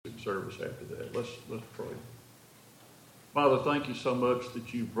service after that. Let's pray. Father, thank you so much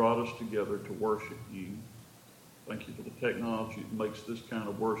that you brought us together to worship you. Thank you for the technology that makes this kind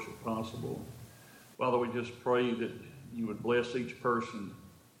of worship possible. Father, we just pray that you would bless each person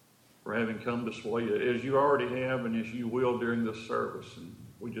for having come this way, as you already have and as you will during this service. And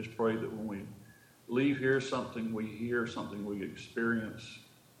we just pray that when we leave here, something we hear, something we experience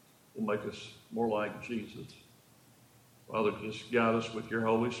will make us more like Jesus. Father, just guide us with your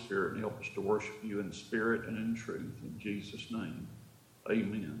Holy Spirit and help us to worship you in spirit and in truth. In Jesus' name,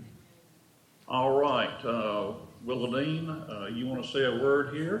 amen. All right, Willadine, you want to say a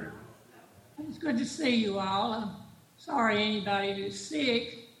word here? It's good to see you all. I'm sorry anybody who's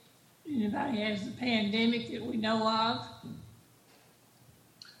sick, anybody has the pandemic that we know of.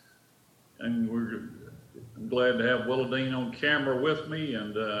 And I'm glad to have Willadine on camera with me,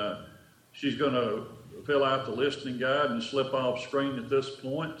 and she's going to fill out the listening guide and slip off screen at this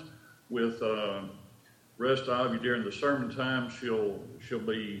point. With the rest of you during the sermon time, she'll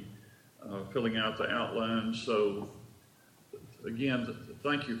be filling out the outline. So again,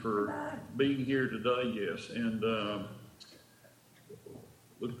 thank you for being here today. Yes, and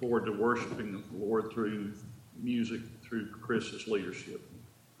look forward to worshiping the Lord through music, through Chris's leadership.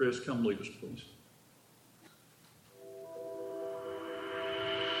 Chris, come lead us, please.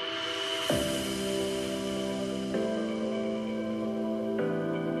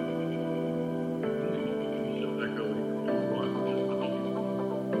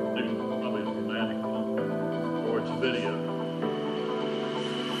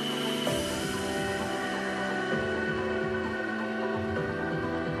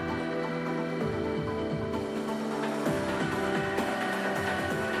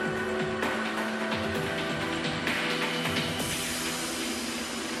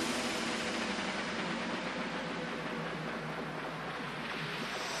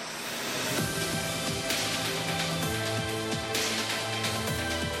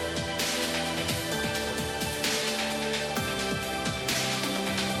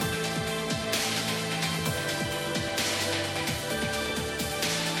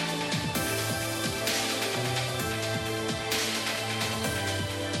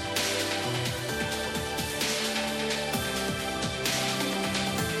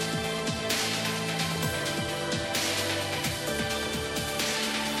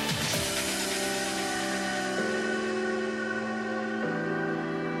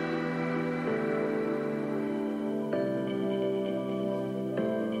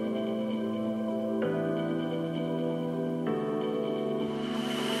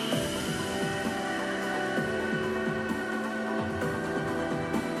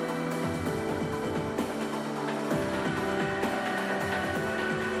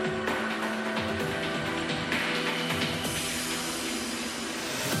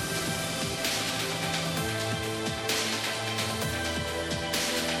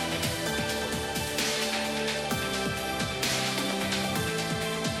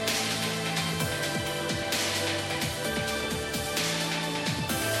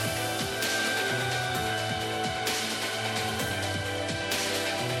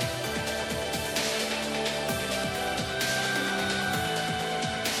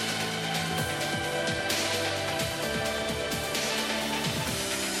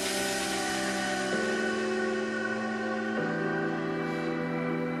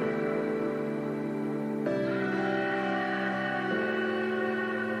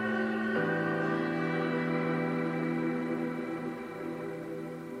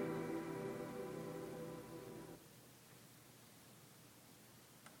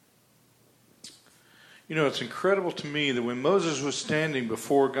 You know, it's incredible to me that when Moses was standing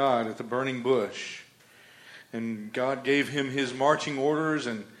before God at the burning bush, and God gave him his marching orders,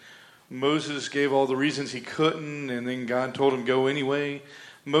 and Moses gave all the reasons he couldn't, and then God told him go anyway,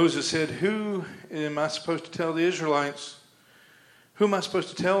 Moses said, who am I supposed to tell the Israelites? Who am I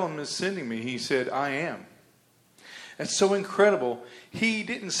supposed to tell them is sending me? He said, I am. That's so incredible. He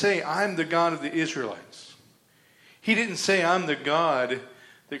didn't say, I'm the God of the Israelites. He didn't say, I'm the God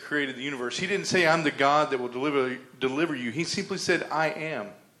that created the universe. He didn't say, I'm the God that will deliver you. He simply said, I am.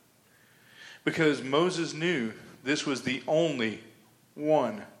 Because Moses knew this was the only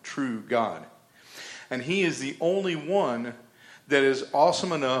one true God. And he is the only one that is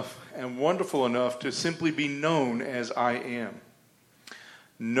awesome enough and wonderful enough to simply be known as I am.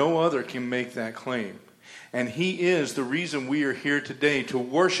 No other can make that claim. And he is the reason we are here today, to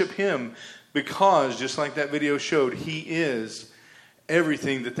worship him, because, just like that video showed, he is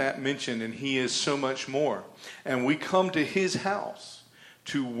everything that mentioned, and he is so much more. And we come to his house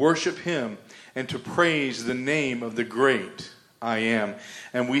to worship him and to praise the name of the great I am.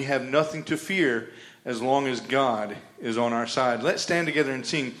 And we have nothing to fear as long as God is on our side. Let's stand together and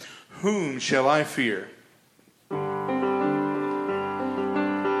sing, Whom Shall I Fear?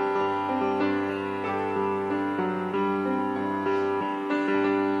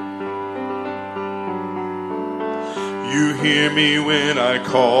 You hear me when I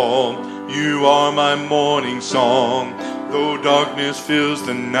call, you are my morning song. Though darkness fills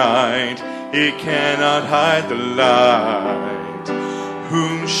the night, it cannot hide the light.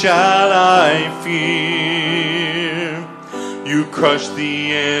 Whom shall I fear? You crush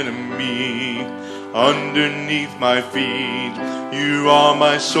the enemy underneath my feet. You are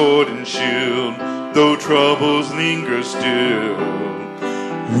my sword and shield, though troubles linger still.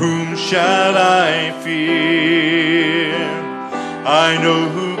 Whom shall I fear? I know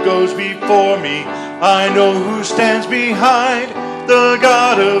who goes before me. I know who stands behind. The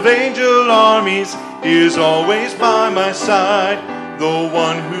God of angel armies is always by my side. The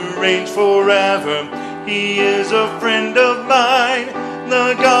one who reigns forever, he is a friend of mine.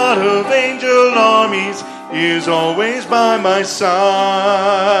 The God of angel armies is always by my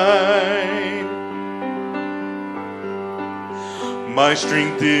side. My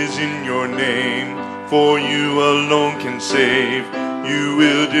strength is in your name, for you alone can save. You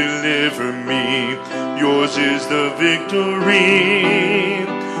will deliver me, yours is the victory.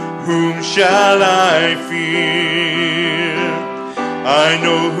 Whom shall I fear? I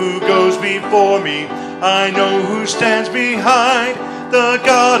know who goes before me, I know who stands behind. The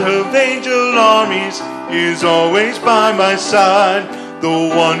God of angel armies is always by my side. The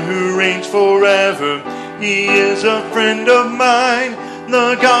one who reigns forever, he is a friend of mine.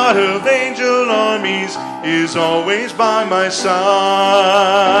 The God of angel armies is always by my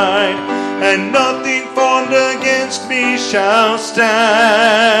side. And nothing formed against me shall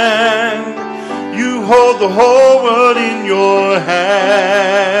stand. You hold the whole world in your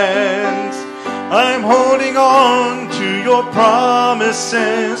hands. I'm holding on to your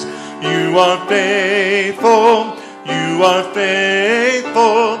promises. You are faithful, you are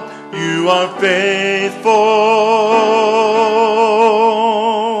faithful, you are faithful.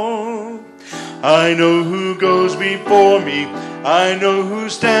 I know who goes before me, I know who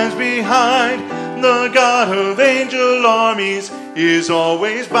stands behind. The God of angel armies is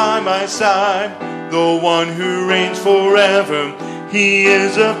always by my side. The one who reigns forever, he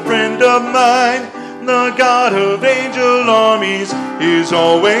is a friend of mine. The God of angel armies is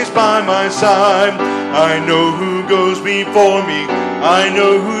always by my side. I know who goes before me, I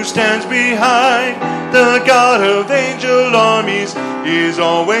know who stands behind. The God of angel armies is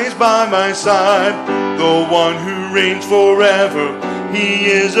always by my side. The one who reigns forever, he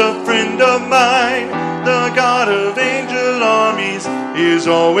is a friend of mine. The God of angel armies is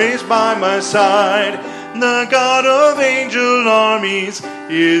always by my side. The God of angel armies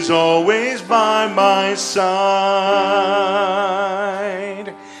is always by my side.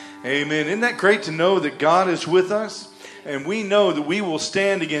 Amen. Isn't that great to know that God is with us? And we know that we will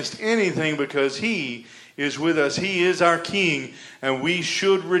stand against anything because he is with us. He is our King, and we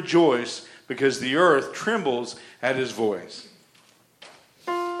should rejoice because the earth trembles at his voice.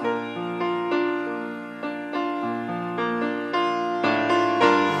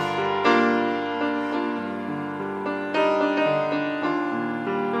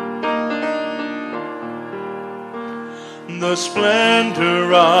 The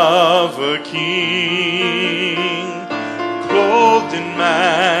splendor of a king, clothed in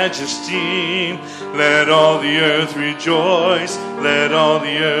majesty. Let all the earth rejoice, let all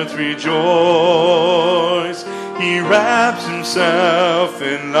the earth rejoice. He wraps himself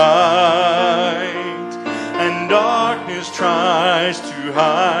in light, and darkness tries to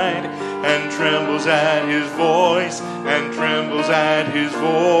hide, and trembles at his voice, and trembles at his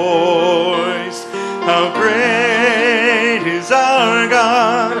voice. How great is our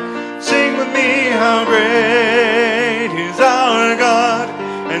God! Sing with me, how great is our God!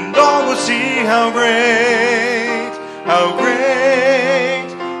 And all will see how great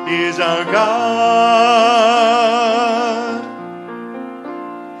is our God.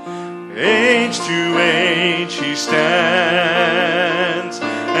 Age to age he stands,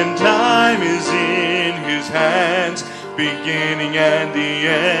 and time is in his hands, beginning and the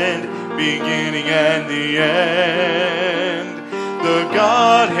end. Beginning and the end, the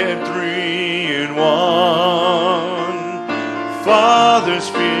Godhead 3 in 1, Father,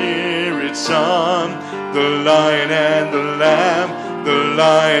 Spirit, Son, the Lion and the Lamb, the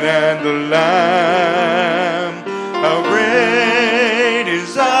Lion and the Lamb. How great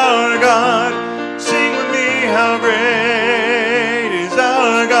is our God! Sing with me, how great is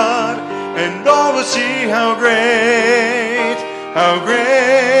our God! And all will see how great How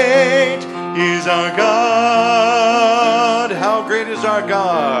great is our God? How great is our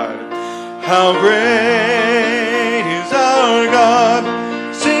God? How great is our God?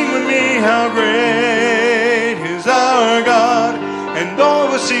 Sing with me, how great is our God? And all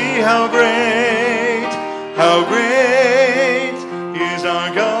will see how great is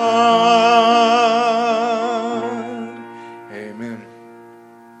our God. Amen.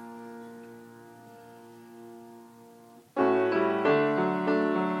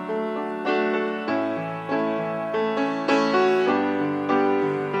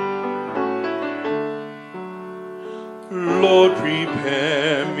 Lord,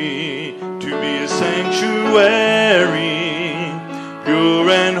 prepare me to be a sanctuary, pure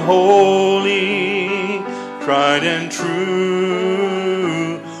and holy, tried and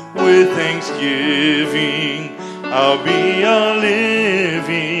true. With thanksgiving, I'll be a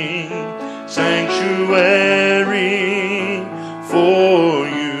living sanctuary for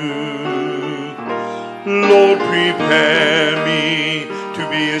you. Lord, prepare me to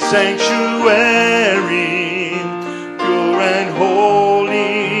be a sanctuary, and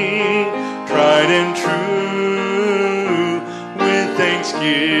holy, tried and true. With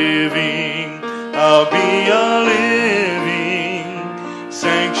thanksgiving, I'll be a living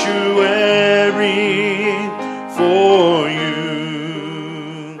sanctuary for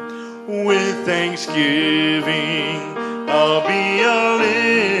you. With thanksgiving, I'll be a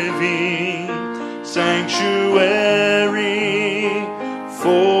living sanctuary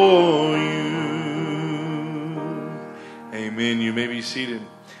for you. Amen. You may be seated.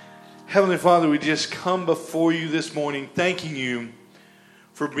 Heavenly Father, we just come before you this morning thanking you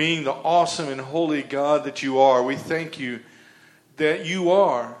for being the awesome and holy God that you are. We thank you that you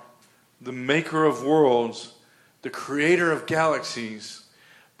are the maker of worlds, the creator of galaxies,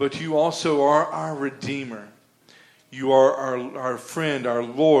 but you also are our Redeemer. You are our friend, our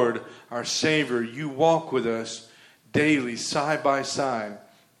Lord, our Savior. You walk with us daily, side by side.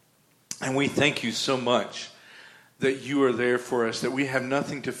 And we thank you so much that you are there for us, that we have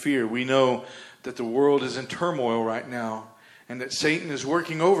nothing to fear. We know that the world is in turmoil right now, and that Satan is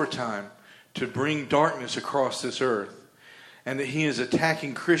working overtime to bring darkness across this earth, and that he is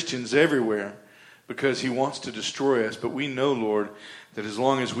attacking Christians everywhere because he wants to destroy us. But we know, Lord, that as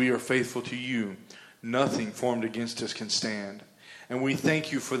long as we are faithful to you, nothing formed against us can stand. And we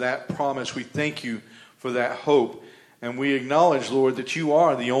thank you for that promise. We thank you for that hope. And we acknowledge, Lord, that you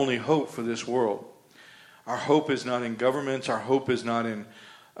are the only hope for this world. Our hope is not in governments. Our hope is not in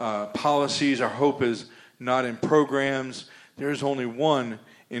policies. Our hope is not in programs. There is only one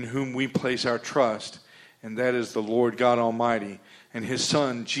in whom we place our trust, and that is the Lord God Almighty and his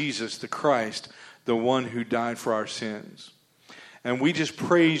Son, Jesus the Christ, the one who died for our sins. And we just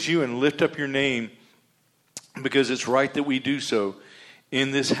praise you and lift up your name because it's right that we do so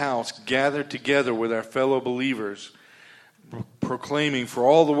in this house, gathered together with our fellow believers, proclaiming for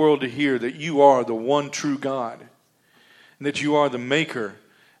all the world to hear that you are the one true God, and that you are the maker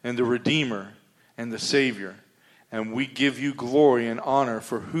and the redeemer and the savior. And we give you glory and honor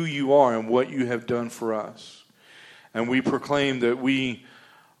for who you are and what you have done for us. And we proclaim that we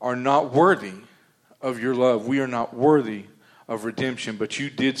are not worthy of your love. We are not worthy of redemption, but you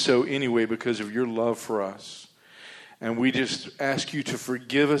did so anyway because of your love for us. And we just ask you to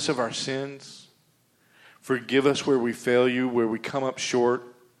forgive us of our sins. Forgive us where we fail you, where we come up short.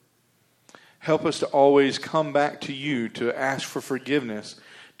 Help us to always come back to you, to ask for forgiveness,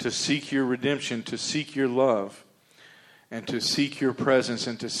 to seek your redemption, to seek your love, and to seek your presence,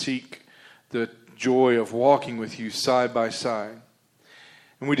 and to seek the joy of walking with you side by side.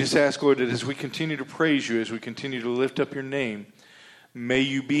 And we just ask, Lord, that as we continue to praise you, as we continue to lift up your name, may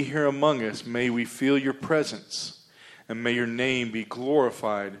you be here among us. May we feel your presence, and may your name be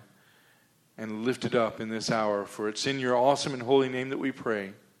glorified and lifted up in this hour. For it's in your awesome and holy name that we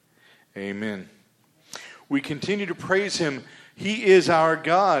pray. Amen. We continue to praise him. He is our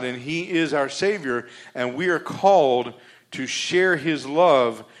God and he is our Savior, and we are called to share his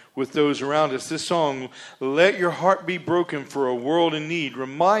love with those around us. This song, Let Your Heart Be Broken for a World in Need,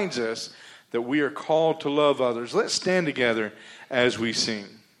 reminds us that we are called to love others. Let's stand together as we sing.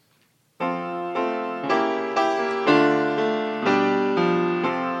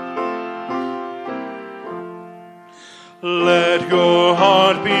 Let your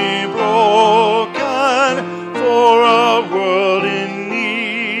heart be broken for a world in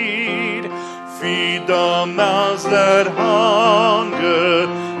need. Feed the mouths that hunger,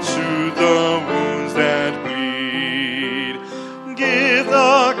 soothe the wounds that bleed. Give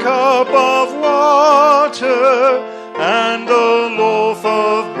the cup of water and the loaf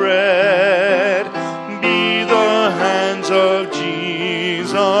of bread. Be the hands of Jesus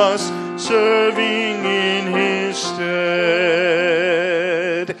us, serving in his stead.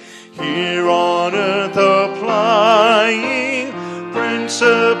 Here on earth applying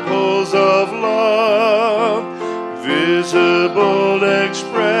principles of love, visible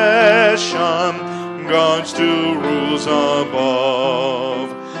expression, God still rules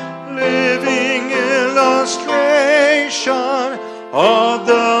above. Living illustration of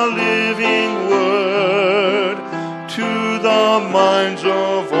the living word to the minds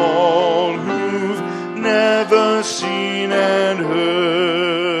of all who've never seen and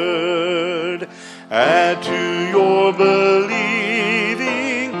heard. Add to your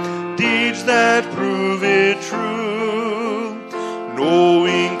believing deeds that prove it true,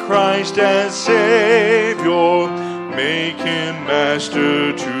 knowing Christ as Savior, make him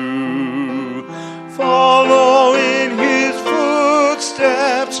Master too. Follow in his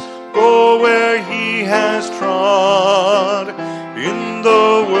footsteps, go where he has trod. In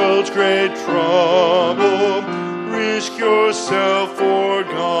the world's great trouble, risk yourself for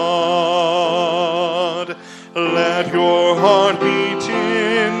God. Let your heart be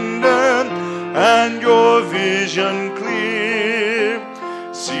tender and your vision clear.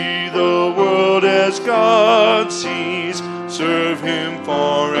 See the world as God sees, serve him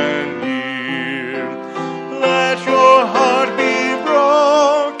far and near. Let your heart be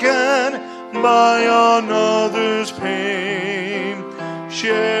broken by another's pain.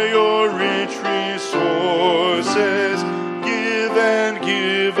 Share your rich resources, give and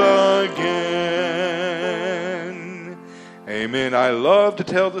give again. Amen. I love to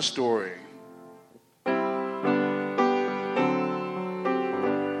tell the story.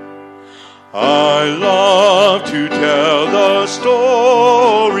 I love to tell the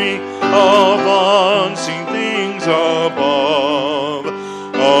story of unseen things above,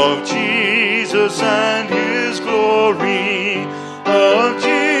 of Jesus and his glory, of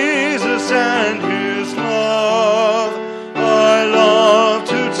Jesus and his love. I love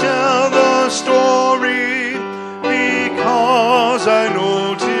to tell the story because I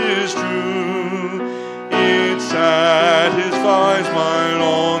know 'tis true. It satisfies my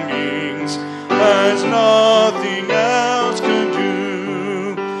longings as nothing else could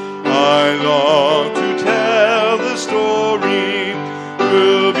do. I love to tell the story,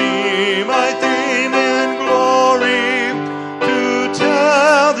 will be my theme in glory, to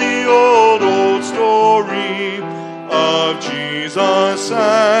tell the old story of Jesus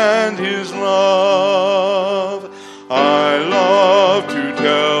and his love. I love to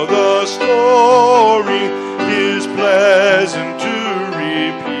tell the story, 'tis pleasant to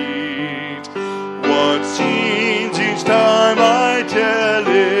repeat what seems each time I tell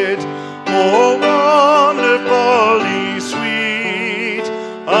it more wonderfully sweet.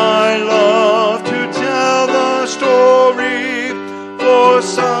 I love to tell the story, for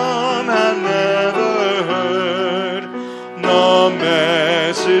some have never heard the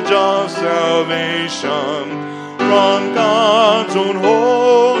message of salvation from God's own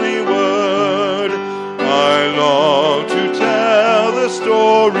holy word. I love to tell the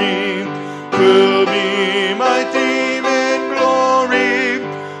story, will be my theme in glory,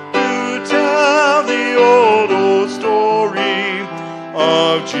 to tell the old story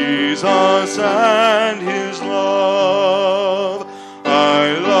of Jesus and his love.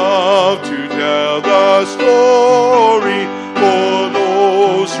 I love to tell the story for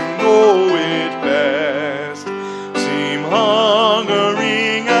those who know it best, seem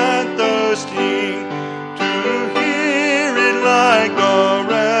hungering and thirsting to hear it like the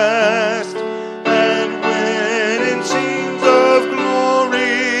rest. And when in scenes of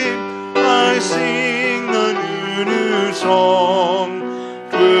glory I sing the new song,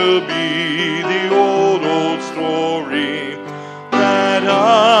 'twill be the old story that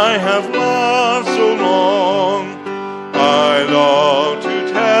I have loved so long. I love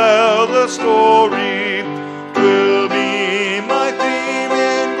to tell the story, 'twill be my theme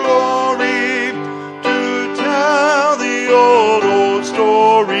in glory, to tell the old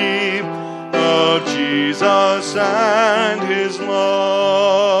story of Jesus and his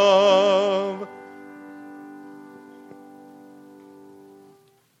love.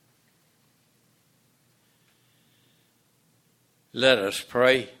 Let us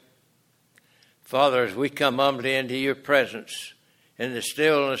pray. Father, as we come humbly into your presence in the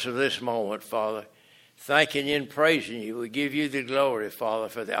stillness of this moment, Father, thanking you and praising you, we give you the glory, Father,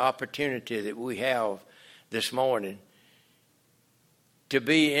 for the opportunity that we have this morning to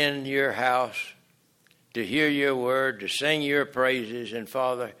be in your house, to hear your word, to sing your praises. And,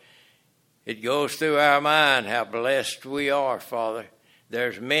 Father, it goes through our mind how blessed we are, Father.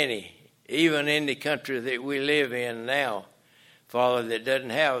 There's many, even in the country that we live in now, Father, that doesn't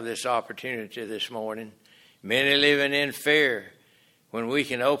have this opportunity this morning. Many living in fear when we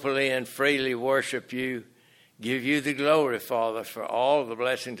can openly and freely worship you, give you the glory, Father, for all the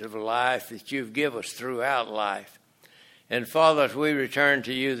blessings of life that you've given us throughout life. And Father, as we return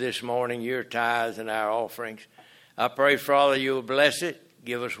to you this morning, your tithes and our offerings, I pray, Father, you will bless it.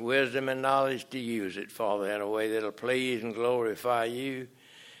 Give us wisdom and knowledge to use it, Father, in a way that will please and glorify you.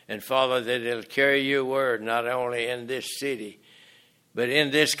 And, Father, that it'll carry your word not only in this city, but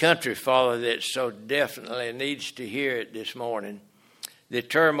in this country, Father, that so definitely needs to hear it this morning. The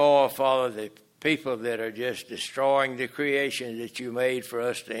turmoil, Father, the people that are just destroying the creation that you made for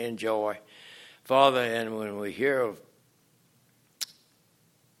us to enjoy. Father, and when we hear of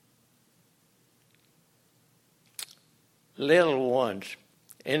little ones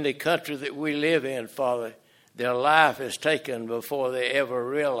in the country that we live in, Father, their life is taken before they ever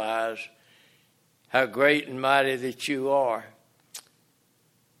realize how great and mighty that you are.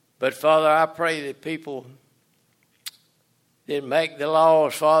 But, Father, I pray that people that make the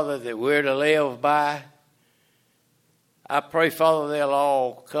laws, Father, that we're to live by, I pray, Father, they'll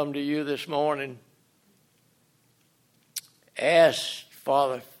all come to you this morning. Ask,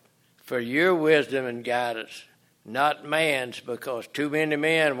 Father, for your wisdom and guidance, not man's, because too many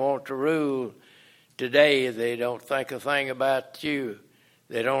men want to rule today. They don't think a thing about you.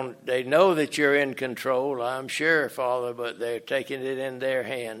 They know that you're in control, I'm sure, Father, but they're taking it in their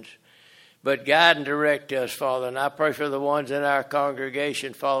hands. But guide and direct us, Father, and I pray for the ones in our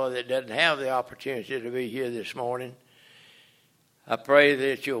congregation, Father, that doesn't have the opportunity to be here this morning. I pray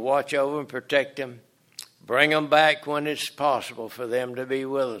that you'll watch over and protect them. Bring them back when it's possible for them to be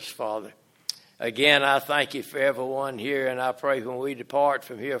with us, Father. Again, I thank you for everyone here, and I pray when we depart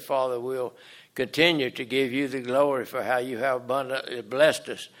from here, Father, we'll continue to give you the glory for how you have abundantly blessed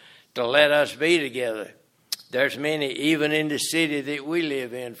us to let us be together. There's many, even in the city that we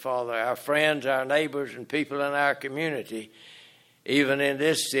live in, Father, our friends, our neighbors, and people in our community, even in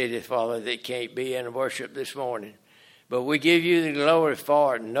this city, Father, that can't be in worship this morning. But we give you the glory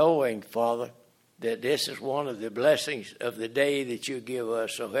for it, knowing, Father, that this is one of the blessings of the day that you give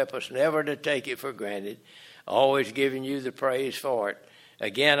us. So help us never to take it for granted, always giving you the praise for it.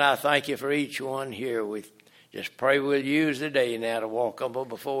 Again, I thank you for each one here. We just pray we'll use the day now to walk humble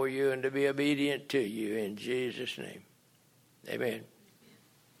before you and to be obedient to you. In Jesus' name, amen.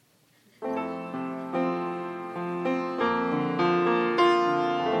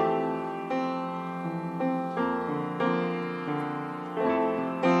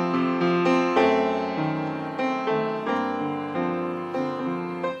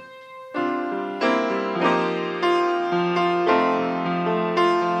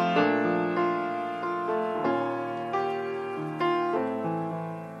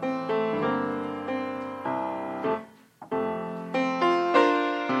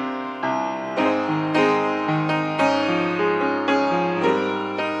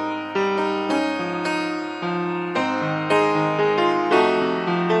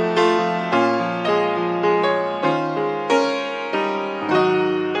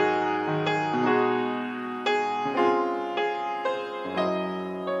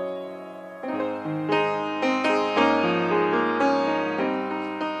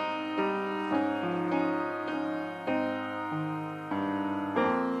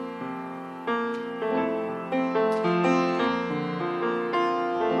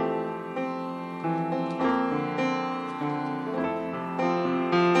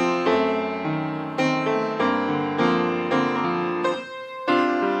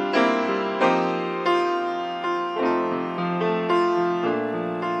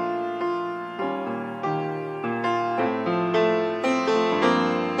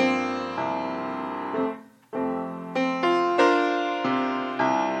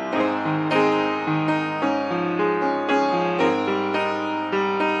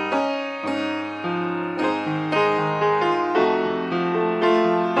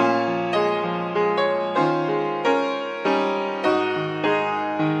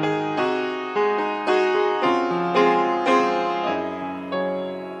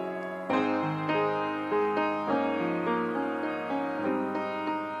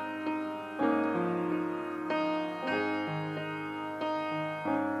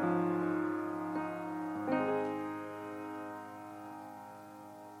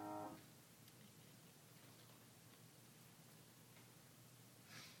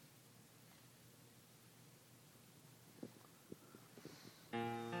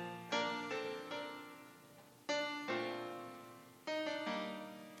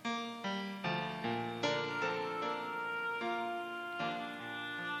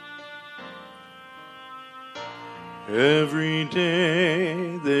 Every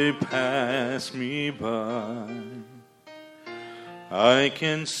day they pass me by. I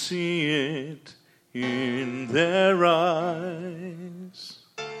can see it in their eyes.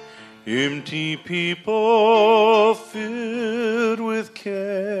 Empty people filled with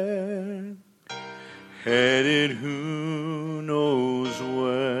care, headed who knows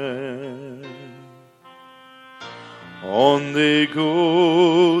where. On they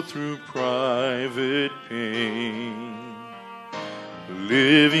go through private pain,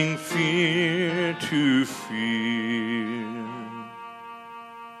 living fear to fear.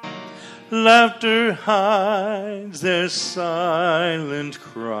 Laughter hides their silent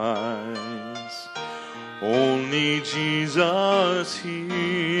cries. Only Jesus hears.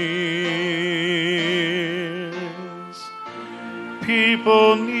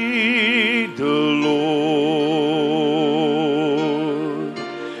 People need the Lord.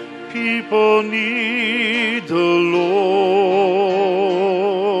 People need the Lord.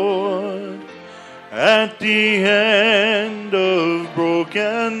 At the end of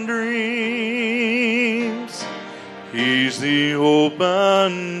broken dreams, He's the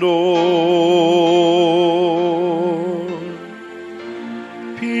open door.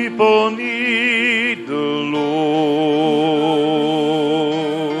 People need the Lord.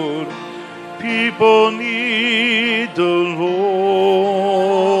 People need the Lord.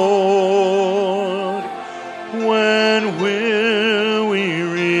 When will we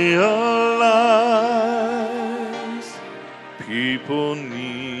realize people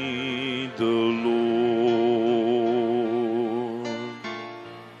need the Lord?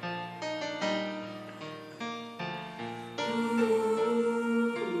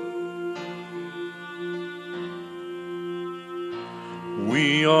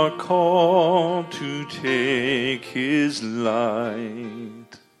 We are called to take His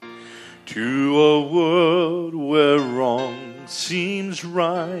light to a world where wrong seems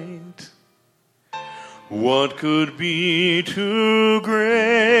right. What could be too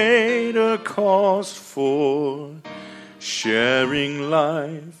great a cost for sharing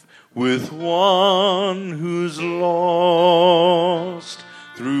life with one who's lost?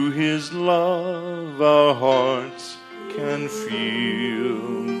 Through His love our hearts can feel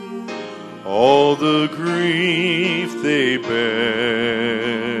all the grief they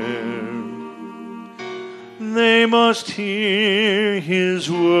bear. They must hear His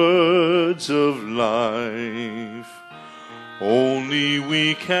words of life. Only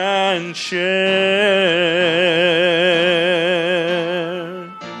we can share.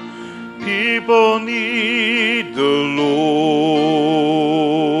 People need the Lord.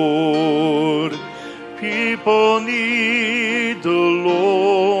 People need the Lord.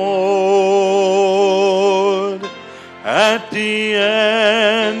 At the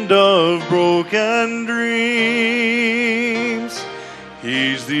end of broken dreams,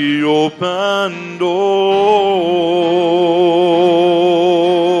 He's the open door.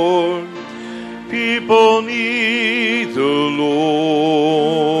 People need the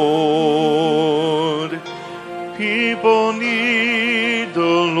Lord. People need the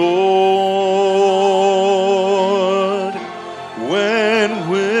Lord. When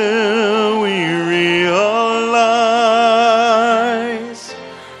will we realize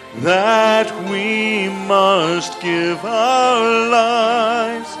that we must give our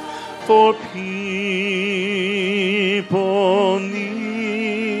lives for people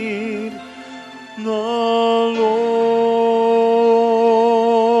need the Lord.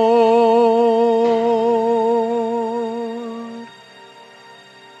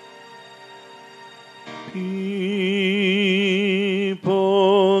 People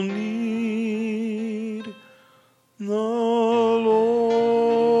need the Lord.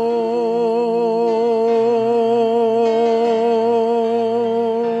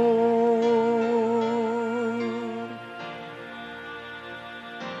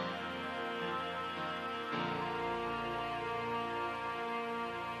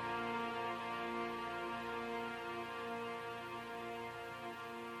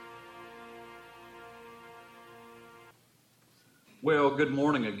 Well, good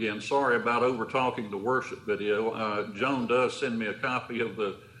morning again. Sorry about over-talking the worship video. Joan does send me a copy of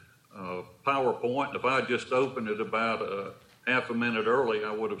the PowerPoint. If I had just opened it about half a minute early,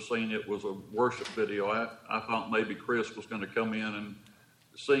 I would have seen it was a worship video. I thought maybe Chris was going to come in and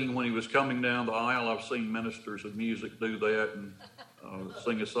sing when he was coming down the aisle. I've seen ministers of music do that and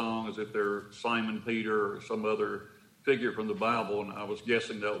sing a song as if they're Simon Peter or some other figure from the Bible, and I was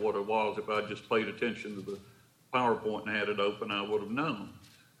guessing that what it was. If I just paid attention to the PowerPoint and had it open, I would have known.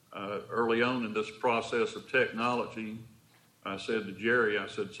 Early on in this process of technology, I said to Jerry, I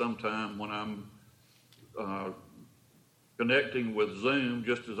said, sometime when I'm connecting with Zoom,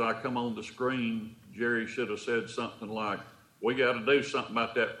 just as I come on the screen, Jerry should have said something like, "We got to do something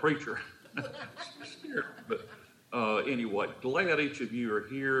about that preacher." But anyway, glad each of you are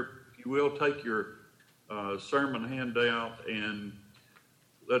here. If you will, take your sermon handout and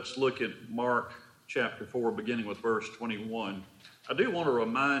let's look at Mark chapter 4, beginning with verse 21. I do want to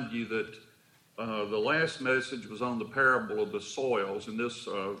remind you that the last message was on the parable of the soils, and this,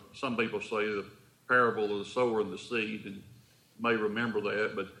 some people say the parable of the sower and the seed, and you may remember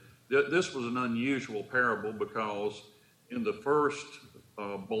that, but this was an unusual parable because in the first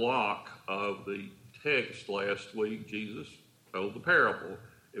block of the text last week, Jesus told the parable.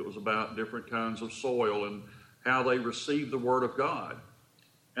 It was about different kinds of soil and how they received the Word of God.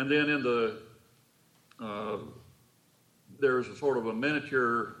 And then in the there's a sort of a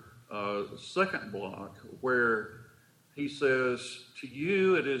miniature second block where he says, "To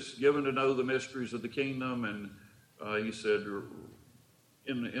you it is given to know the mysteries of the kingdom," and he said,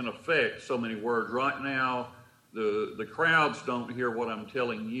 in effect, so many words. Right now, the crowds don't hear what I'm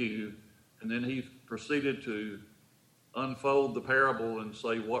telling you. And then he proceeded to unfold the parable and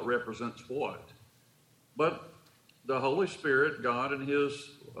say what represents what. But the Holy Spirit, God in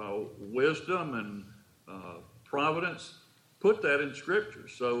his wisdom and providence, put that in Scripture.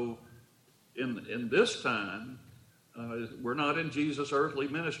 So in this time, we're not in Jesus' earthly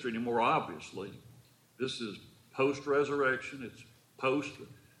ministry anymore, obviously. This is post-resurrection. It's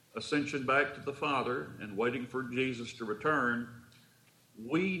post-ascension back to the Father and waiting for Jesus to return.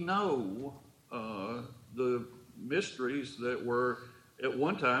 We know the mysteries that were at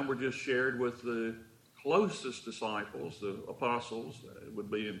one time were just shared with the closest disciples, the apostles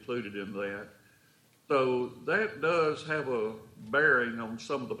would be included in that. So that does have a bearing on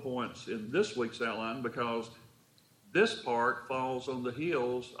some of the points in this week's outline, because this part falls on the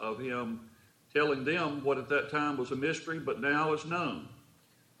heels of him telling them what at that time was a mystery but now is known.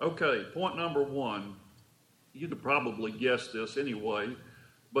 Okay, point number one. You could probably guess this anyway,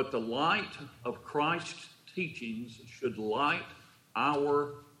 but the light of Christ's teachings should light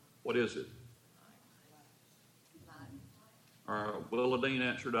our, what is it? Willadine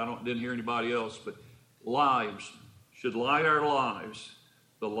answered, didn't hear anybody else, but lives should light our lives.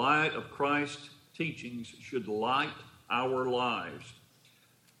 The light of Christ's teachings should light our lives.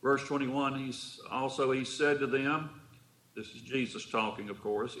 Verse 21, he said to them, this is Jesus talking, of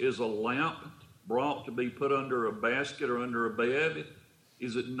course, "Is a lamp brought to be put under a basket or under a bed?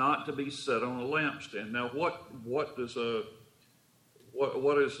 Is it not to be set on a lampstand?" Now, what is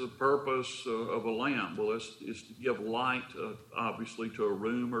the purpose of a lamp? Well, it's to give light, obviously, to a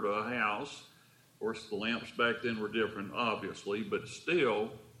room or to a house. Of course, the lamps back then were different, obviously, but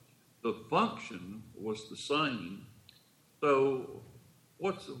still, the function was the same. So,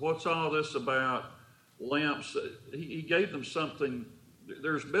 what's all this about lamps? He gave them something.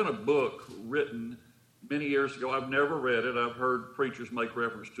 There's been a book written many years ago. I've never read it. I've heard preachers make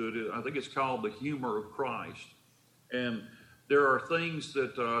reference to it. I think it's called The Humor of Christ. And there are things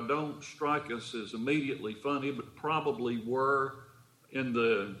that don't strike us as immediately funny, but probably were in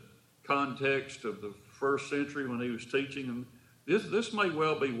the context of the first century when he was teaching. And this may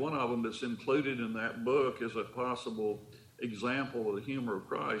well be one of them that's included in that book as a possible example of the humor of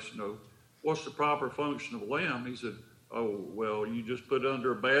Christ. You know, what's the proper function of a lamp? He said, "Oh, well, you just put it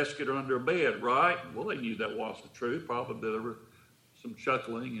under a basket or under a bed, right?" Well, they knew that wasn't true. Probably there were some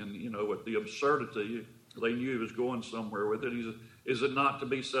chuckling and, at the absurdity. They knew he was going somewhere with it. He said, "Is it not to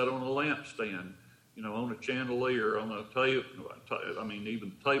be set on a lampstand? On a chandelier, on a table?" I mean,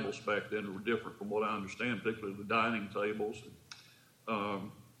 even tables back then were different from what I understand, particularly the dining tables.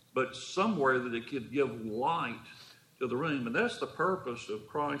 But somewhere that it could give light to the room. And that's the purpose of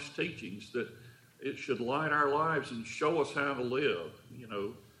Christ's teachings, that it should light our lives and show us how to live.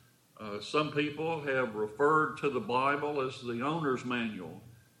 Some people have referred to the Bible as the owner's manual.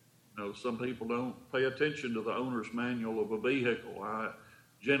 Some people don't pay attention to the owner's manual of a vehicle. I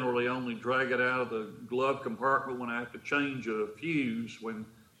generally only drag it out of the glove compartment when I have to change a fuse, when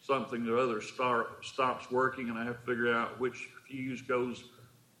something or other stops working and I have to figure out which fuse goes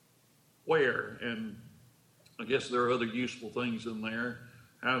where. And I guess there are other useful things in there.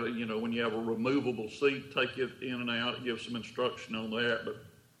 How to, when you have a removable seat, take it in and out. It gives some instruction on that. But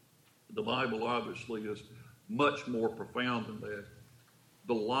the Bible obviously is much more profound than that.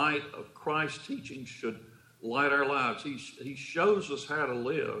 The light of Christ's teaching should light our lives. He shows us how to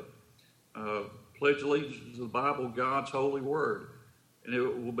live. Pledge allegiance to the Bible, God's holy word. And it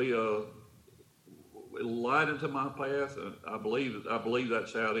will be a light into my path. I believe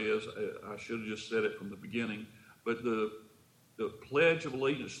that's how it is. I should have just said it from the beginning. But the Pledge of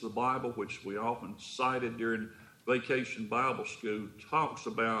Allegiance to the Bible, which we often cited during Vacation Bible School talks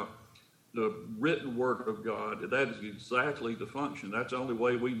about the written word of God. That is exactly the function. That's the only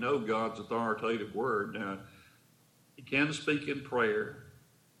way we know God's authoritative word. Now, he can speak in prayer,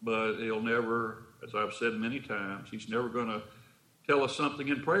 but he'll never, as I've said many times, he's never going to tell us something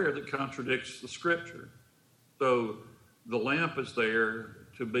in prayer that contradicts the Scripture. So the lamp is there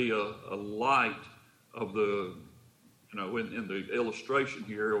to be a light of the, in the illustration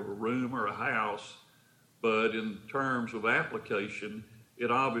here, of a room or a house, but in terms of application, it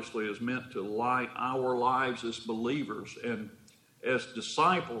obviously is meant to light our lives as believers and as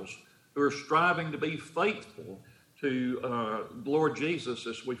disciples who are striving to be faithful to Lord Jesus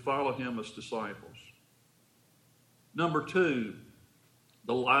as we follow him as disciples. Number 2,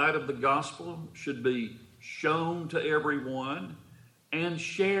 the light of the gospel should be shown to everyone and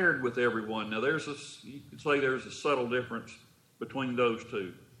shared with everyone. Now, you could say there's a subtle difference between those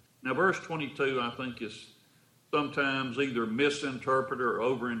two. Now, verse 22, I think, is sometimes either misinterpreted or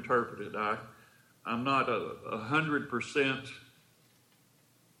overinterpreted. I'm not 100%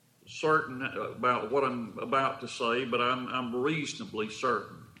 certain about what I'm about to say, but I'm reasonably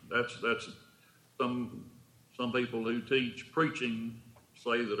certain. That's some people who teach preaching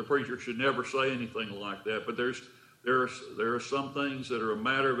say that a preacher should never say anything like that. But there are some things that are a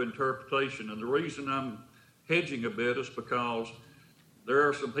matter of interpretation, and the reason I'm hedging a bit is because there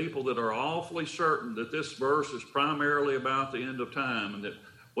are some people that are awfully certain that this verse is primarily about the end of time, and that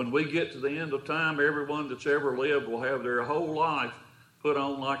when we get to the end of time, everyone that's ever lived will have their whole life put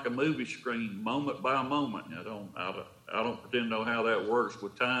on like a movie screen, moment by moment. I don't pretend to know how that works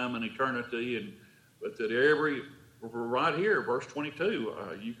with time and eternity, but that right here, verse 22,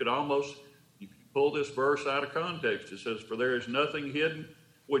 you could pull this verse out of context. It says, "For there is nothing hidden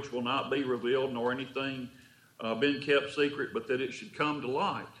which will not be revealed, nor anything been kept secret, but that it should come to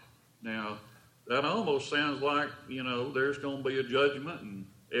light." Now, that almost sounds like, there's going to be a judgment, and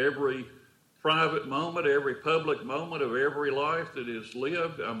every private moment, every public moment of every life that is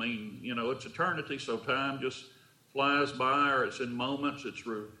lived, it's eternity, so time just flies by, or it's in moments.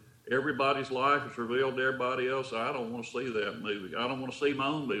 Everybody's life is revealed to everybody else. I don't want to see that movie. I don't want to see my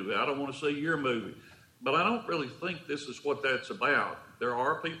own movie. I don't want to see your movie. But I don't really think this is what that's about. There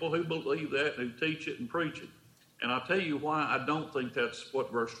are people who believe that, who teach it and preach it. And I'll tell you why I don't think that's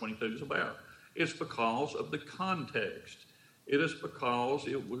what verse 22 is about. It's because of the context. It is because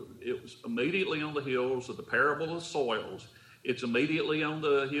it was immediately on the heels of the parable of the soils. It's immediately on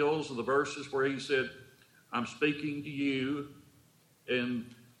the heels of the verses where he said, "I'm speaking to you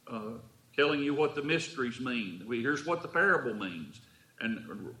and telling you what the mysteries mean. Here's what the parable means."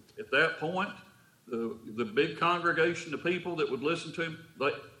 And at that point, the big congregation of people that would listen to him,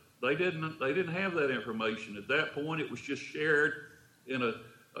 they didn't have that information. At that point, it was just shared in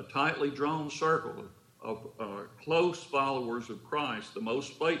a tightly drawn circle of close followers of Christ, the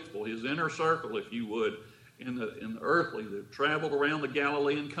most faithful, his inner circle, if you would, in the earthly, that traveled around the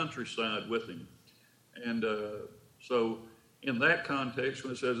Galilean countryside with him. And so in that context,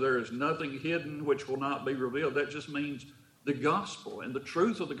 when it says there is nothing hidden which will not be revealed, that just means the gospel and the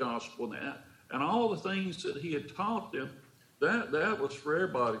truth of the gospel and all the things that he had taught them, that was for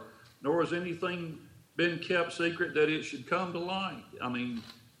everybody. Nor has anything been kept secret that it should come to light.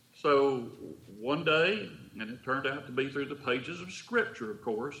 So one day, and it turned out to be through the pages of Scripture, of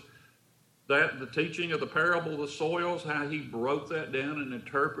course, that the teaching of the parable of the soils, how he broke that down and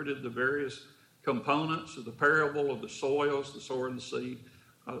interpreted the various components of the parable of the soils, the sower and the seed,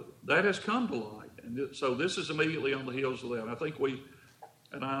 that has come to light. And so this is immediately on the heels of that. I think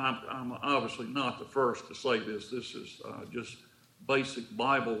I'm obviously not the first to say this. This is just basic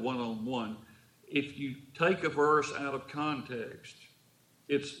Bible 101. If you take a verse out of context,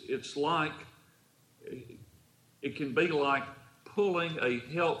 it's like, it can be like pulling a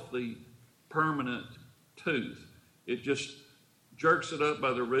healthy, permanent tooth. It just jerks it up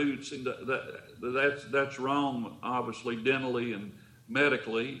by the roots, and that's wrong, obviously, dentally and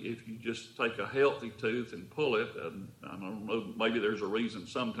medically. If you just take a healthy tooth and pull it, and I don't know, maybe there's a reason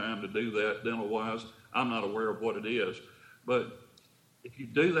sometime to do that dental-wise. I'm not aware of what it is. But if you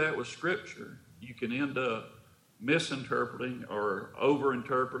do that with Scripture, you can end up misinterpreting or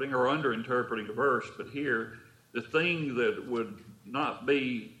overinterpreting or underinterpreting a verse. But here, the thing that would not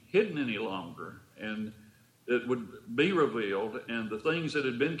be hidden any longer and that would be revealed, and the things that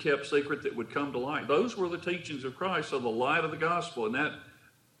had been kept secret that would come to light, those were the teachings of Christ, so the light of the gospel. And that,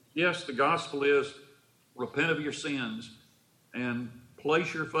 yes, the gospel is repent of your sins and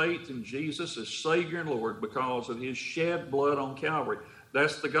place your faith in Jesus as Savior and Lord because of his shed blood on Calvary.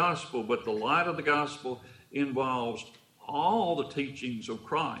 That's the gospel, but the light of the gospel involves all the teachings of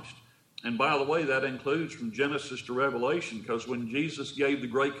Christ. And by the way, that includes from Genesis to Revelation, because when Jesus gave the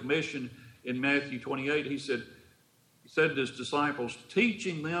Great Commission in Matthew 28, he said to his disciples,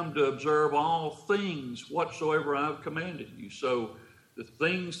 teaching them to observe all things whatsoever I've commanded you. So the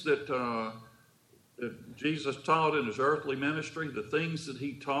things that Jesus taught in his earthly ministry, the things that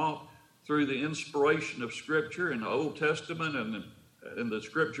he taught through the inspiration of Scripture in the Old Testament and the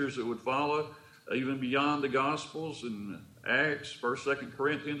Scriptures that would follow, even beyond the Gospels and Acts, 1st, 2nd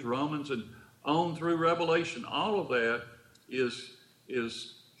Corinthians, Romans, and on through Revelation, all of that is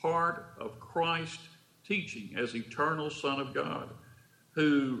part of Christ's teaching as eternal Son of God,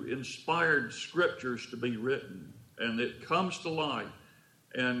 who inspired Scriptures to be written, and it comes to light.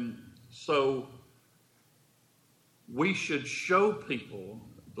 And so we should show people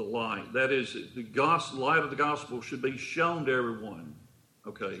the light. That is, the light of the gospel should be shown to everyone.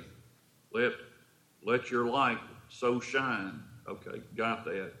 Okay, let your light so shine. Okay, got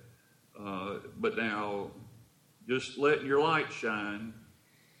that. But now, just letting your light shine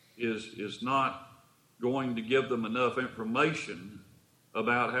is not going to give them enough information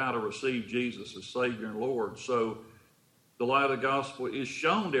about how to receive Jesus as Savior and Lord. So the light of the gospel is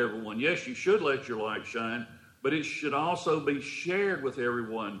shown to everyone. Yes, you should let your light shine, but it should also be shared with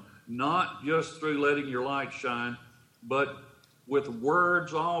everyone, not just through letting your light shine, but with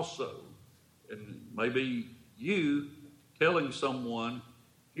words also. And maybe you telling someone,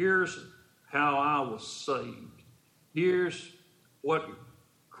 here's how I was saved. Here's what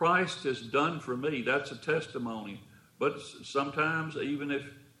Christ has done for me. That's a testimony. But sometimes, even if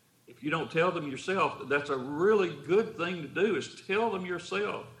you don't tell them yourself, that's a really good thing to do, is tell them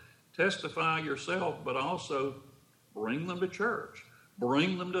yourself. Testify yourself, but also bring them to church.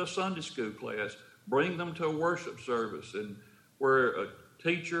 Bring them to a Sunday school class. Bring them to a worship service, and where a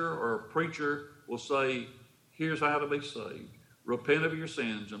teacher or a preacher will say, here's how to be saved. Repent of your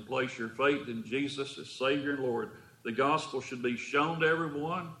sins and place your faith in Jesus as Savior and Lord. The gospel should be shown to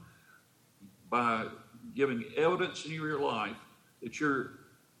everyone by giving evidence in your life that you're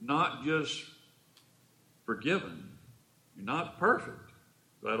not just forgiven, you're not perfect.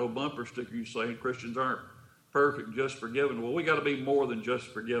 That old bumper sticker you say Christians aren't perfect, just forgiven. Well, we got to be more than just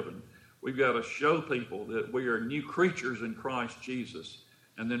forgiven. We've got to show people that we are new creatures in Christ Jesus.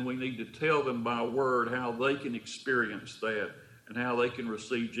 And then we need to tell them by word how they can experience that and how they can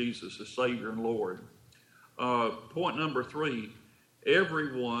receive Jesus as Savior and Lord. Point number 3,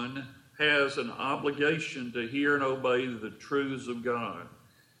 everyone has an obligation to hear and obey the truths of God.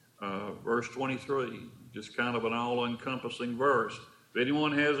 Verse 23, just kind of an all-encompassing verse. If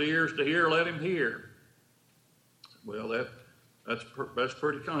anyone has ears to hear, let him hear. Well, that's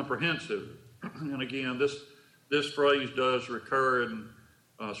pretty comprehensive. And again, this phrase does recur in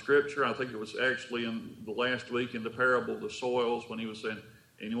Scripture. I think it was actually in the last week in the parable of the soils when he was saying,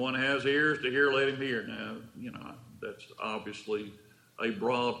 anyone has ears to hear, let him hear. Now, that's obviously a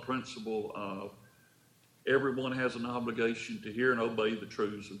broad principle of everyone has an obligation to hear and obey the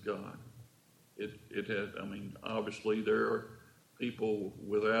truths of God. Obviously there are people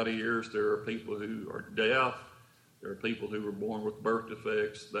without ears. There are people who are deaf. There are people who were born with birth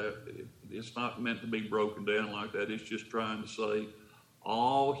defects. That it's not meant to be broken down like that. It's just trying to say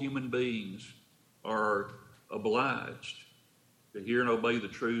all human beings are obliged to hear and obey the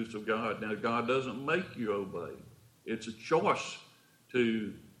truths of God. Now, God doesn't make you obey. It's a choice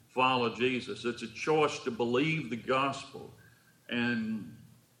to follow Jesus. It's a choice to believe the gospel. And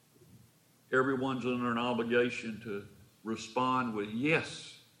everyone's under an obligation to respond with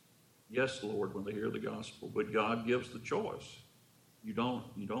yes, Lord, when they hear the gospel. But God gives the choice. You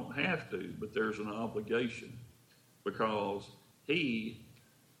don't have to, but there's an obligation, because He,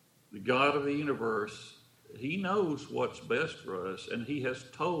 the God of the universe, He knows what's best for us, and He has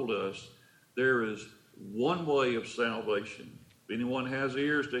told us there is one way of salvation. If anyone has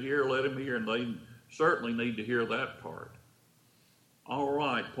ears to hear, let him hear, and they certainly need to hear that part. All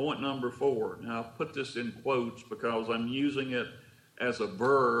right, point number 4. Now, I've put this in quotes because I'm using it as a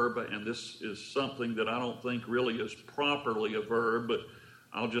verb, and this is something that I don't think really is properly a verb, but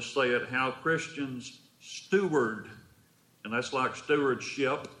I'll just say it, how Christians steward, and that's like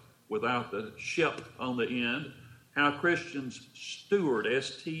stewardship without the ship on the end, how Christians steward,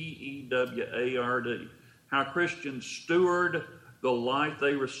 S-T-E-W-A-R-D, how Christians steward the life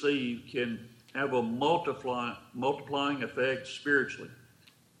they receive can have a multiplying effect spiritually.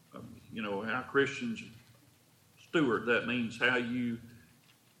 How Christians steward, that means how you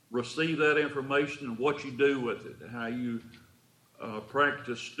receive that information and what you do with it, how you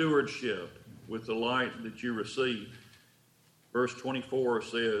practice stewardship with the light that you receive. Verse 24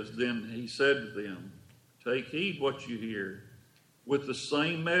 says, then he said to them, take heed what you hear. With the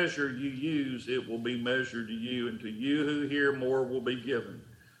same measure you use, it will be measured to you, and to you who hear, more will be given.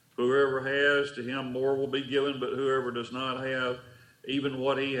 Whoever has, to him more will be given, but whoever does not have, even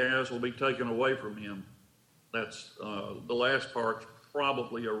what he has will be taken away from him. That's the last part's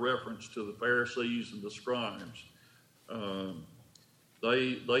probably a reference to the Pharisees and the scribes.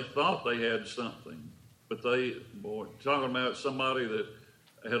 They thought they had something, but talking about somebody that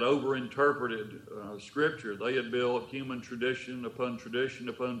had overinterpreted Scripture. They had built human tradition upon tradition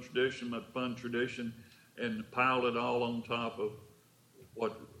upon tradition upon tradition, and piled it all on top of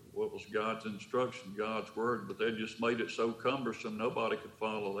what was God's instruction, God's word. But they just made it so cumbersome nobody could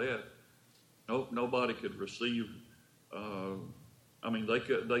follow that. Nobody could receive.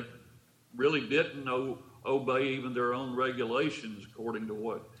 They really didn't obey even their own regulations according to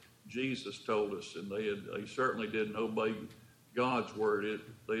what Jesus told us, and they certainly didn't obey God's word.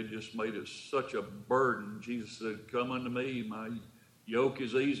 They just made it such a burden. Jesus said, "Come unto me, my yoke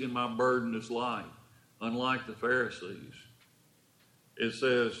is easy and my burden is light," unlike the Pharisees. It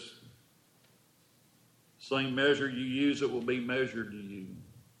says, same measure you use, it will be measured to you.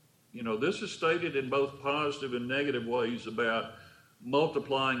 You know, this is stated in both positive and negative ways about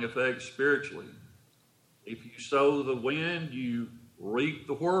multiplying effects spiritually. If you sow the wind, you reap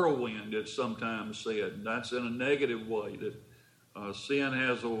the whirlwind, it's sometimes said. And that's in a negative way, that sin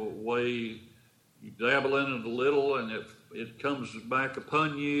has a way, you dabble in it a little and it comes back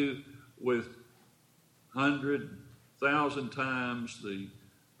upon you with 100,000 times the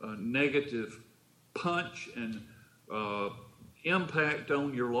negative punch and impact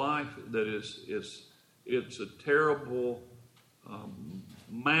on your life. That it's a terrible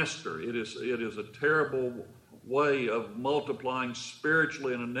master. It is a terrible way of multiplying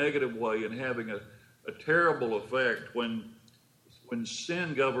spiritually in a negative way and having a terrible effect when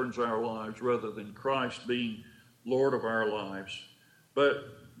sin governs our lives rather than Christ being Lord of our lives. But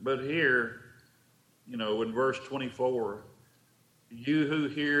here, you know, in verse 24, you who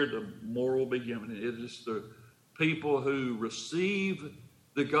hear, the more will be given. It is the people who receive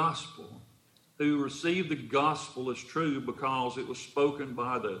the gospel, who receive the gospel as true because it was spoken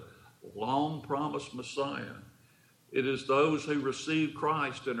by the long-promised Messiah. It is those who receive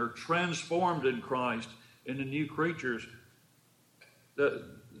Christ and are transformed in Christ into new creatures. The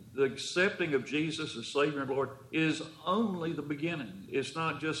accepting of Jesus as Savior and Lord is only the beginning. It's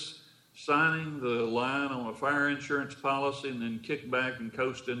not just signing the line on a fire insurance policy and then kick back and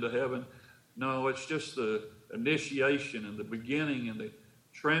coast into heaven. No, it's just the initiation and the beginning and the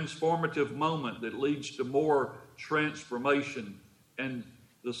transformative moment that leads to more transformation and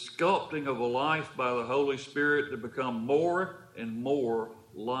the sculpting of a life by the Holy Spirit to become more and more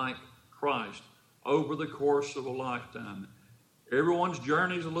like Christ over the course of a lifetime. Everyone's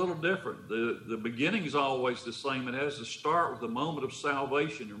journey is a little different. The beginning is always the same. It has to start with the moment of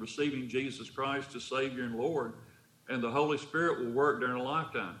salvation and receiving Jesus Christ as Savior and Lord, and the Holy Spirit will work during a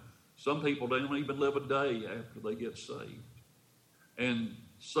lifetime. Some people don't even live a day after they get saved. And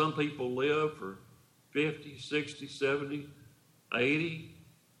some people live for 50, 60, 70, 80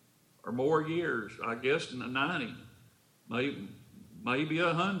 or more years, I guess 90, maybe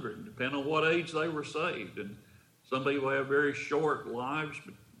 100, depending on what age they were saved. And some people have very short lives,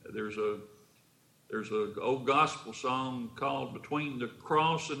 but there's a old gospel song called "Between the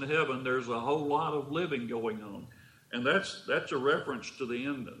Cross and Heaven." There's a whole lot of living going on, and that's a reference to the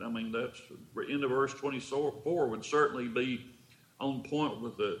end. I mean, that's end of verse 24 would certainly be on point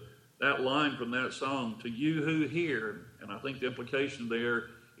with that line from that song. To you who hear, and I think the implication there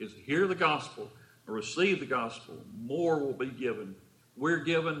is hear the gospel or receive the gospel, more will be given. We're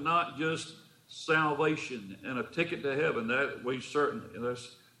given not just salvation and a ticket to heaven. That's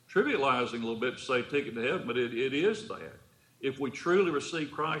trivializing a little bit to say ticket to heaven, but it is that. If we truly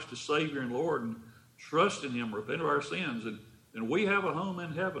receive Christ as Savior and Lord and trust in Him, repent of our sins, and we have a home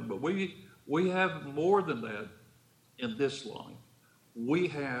in heaven. But we have more than that in this life. We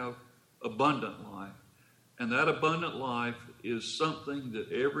have abundant life. And that abundant life is something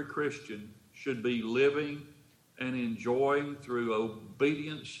that every Christian should be living and enjoying through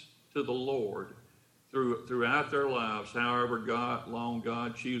obedience to the Lord throughout their lives, however long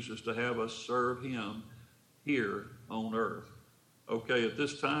God chooses to have us serve Him here on earth. Okay, at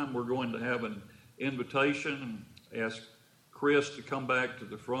this time we're going to have an invitation and ask Chris to come back to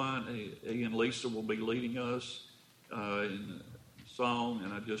the front. He and Lisa will be leading us in song,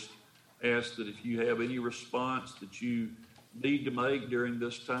 and I just ask that if you have any response that you need to make during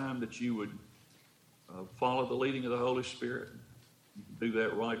this time, that you would follow the leading of the Holy Spirit. You can do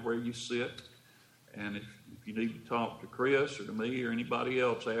that right where you sit. And if you need to talk to Chris or to me or anybody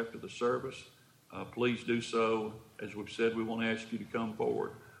else after the service, please do so. As we've said, we want to ask you to come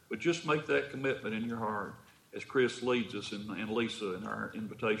forward. But just make that commitment in your heart as Chris leads us and Lisa in our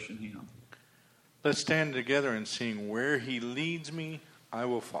invitation hymn. Let's stand together and sing, "Where He Leads Me, I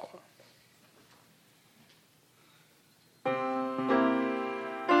Will Follow."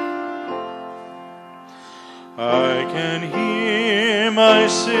 I can hear my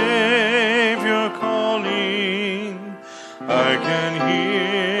Savior calling. I can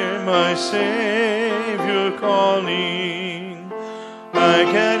hear my Savior calling. I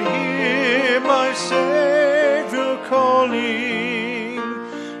can hear my Savior calling.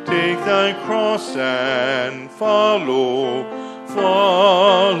 Take thy cross and follow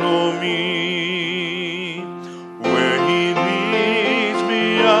me. Where He leads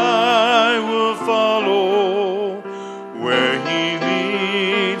me, I will follow. Where He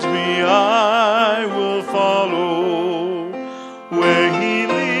leads me, I will follow. Where He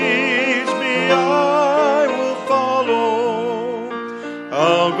leads me, I will follow.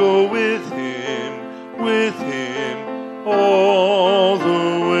 I'll go with Him all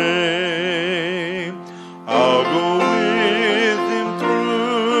the way. I'll go with Him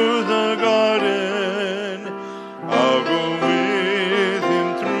through the garden. I'll go with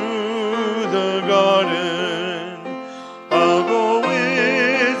Him through the garden. I'll go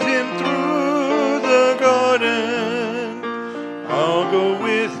with Him through the garden. I'll go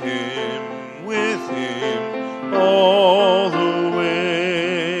with Him all the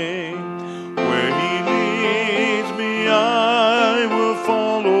way. Where He leads me, I will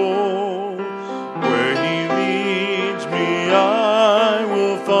follow. Where He leads me, I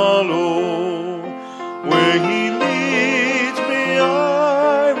will follow. Where He leads me,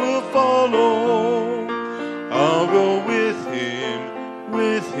 I will follow. I'll go with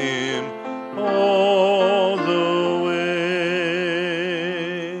Him all the way.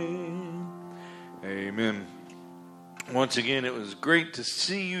 Amen. Once again, it was great to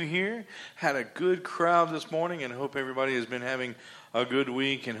see you here. Had a good crowd this morning, and hope everybody has been having a good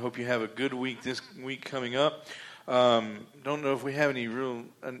week, and hope you have a good week this week coming up. Don't know if we have any do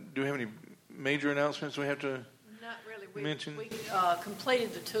we have any major announcements we have to Not really. mention? We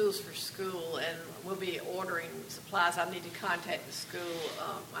completed the tools for school, and we'll be ordering supplies. I need to contact the school.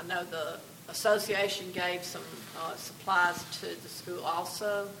 I know the association gave some supplies to the school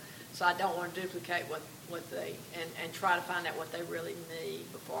also, so I don't want to duplicate what they, and try to find out what they really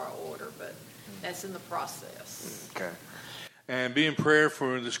need before I order, but that's in the process. Okay. And be in prayer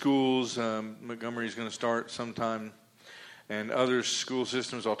for the schools. Montgomery's going to start sometime. And other school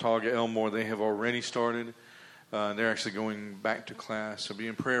systems, Autauga, Elmore, they have already started. They're actually going back to class. So be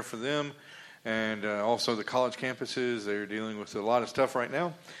in prayer for them. And also the college campuses, they're dealing with a lot of stuff right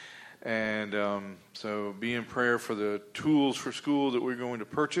now. And so be in prayer for the tools for school that we're going to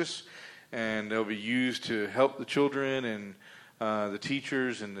purchase. And they'll be used to help the children and the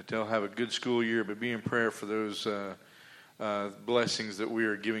teachers, and that they'll have a good school year. But be in prayer for those blessings that we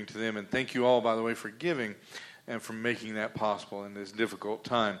are giving to them. And thank you all, by the way, for giving and for making that possible in this difficult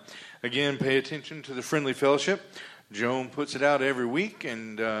time. Again, pay attention to the Friendly Fellowship. Joan puts it out every week,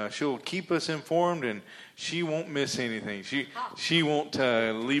 and she'll keep us informed, and she won't miss anything. She won't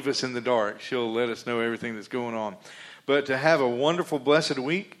leave us in the dark. She'll let us know everything that's going on. But to have a wonderful, blessed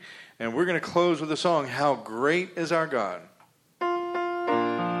week, and we're going to close with a song, "How Great Is Our God."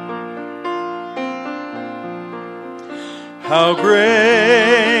 How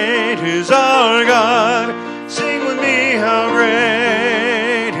great is our God. Sing with me, how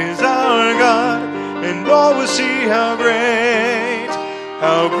great is our God. And all will see how great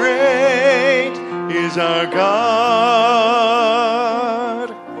is our God.